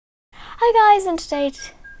Hi guys, and today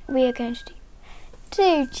we are going to do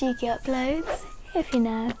 2 cheeky uploads, if you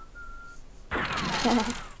know.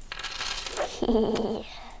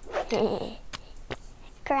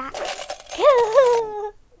 Crack.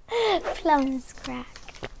 Plumbers crack.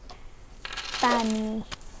 Funny.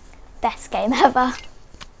 Best game ever.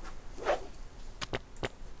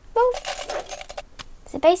 Woo.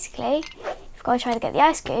 So basically, you've got to try to get the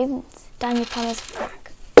ice cube down your plumber's crack.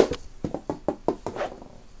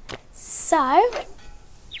 So,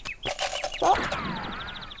 what?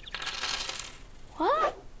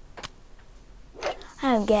 I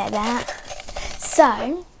don't get that.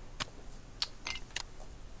 So,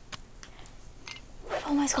 we've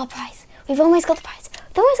almost got the prize. We've almost got the prize.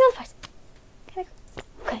 We've almost got the prize.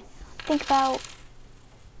 Okay, think about...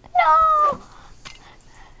 No!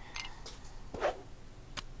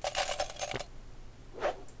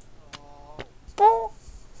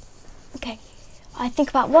 Okay, I think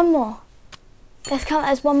about one more. Let's count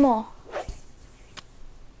that as one more.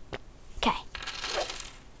 Okay.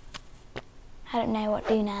 I don't know what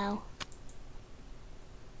to do now.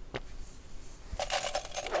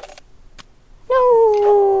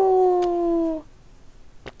 No!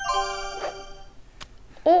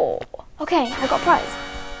 Oh, okay, I got a prize.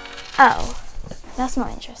 Oh, that's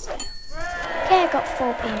not interesting. Okay, I got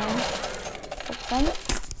 4p now. 4%.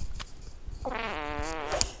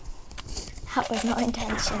 That was not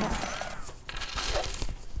intentional.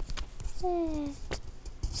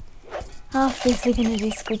 After this we're going to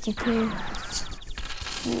do squidgy poo.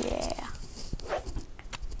 Yeah.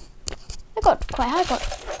 I got quite high. I got,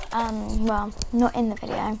 well, not in the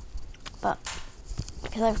video, but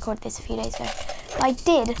because I recorded this a few days ago. But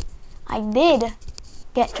I did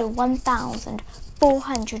get to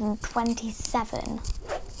 1,427.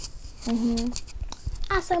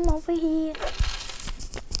 Awesome over here.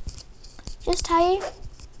 Just tell you.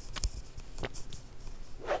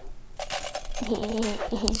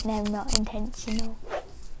 No, not intentional.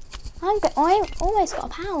 I almost got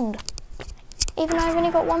 £1, even though I've only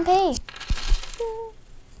got 1p.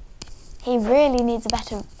 He really needs a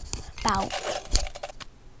better bout.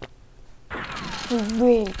 He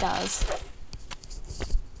really does.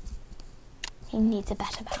 He needs a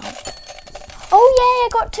better bout. Oh yay, I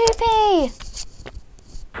got 2p!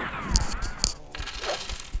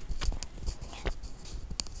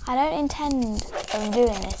 I don't intend on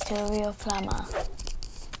doing this to a real plumber.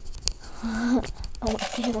 Or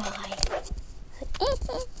do I?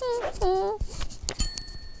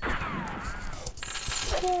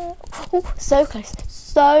 So close.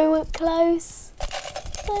 So close.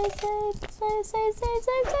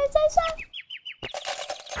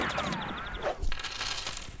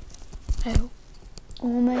 Oh,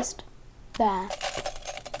 almost there.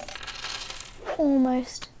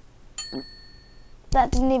 Almost. That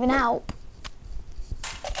didn't even help.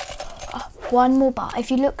 Oh, one more bar. If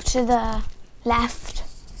you look to the left,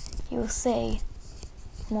 you'll see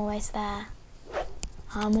I'm almost there.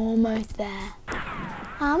 I'm almost there.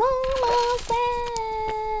 I'm almost there.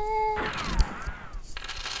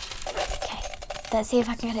 Okay, let's see if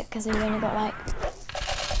I can get it because we've only got like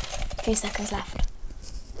a few seconds left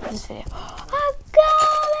of this video. I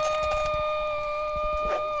got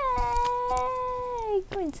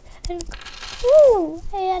it! Woo!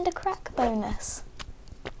 And a crack bonus.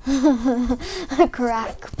 A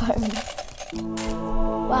crack bonus.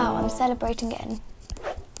 Wow, I'm celebrating getting.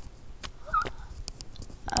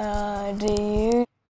 Do you?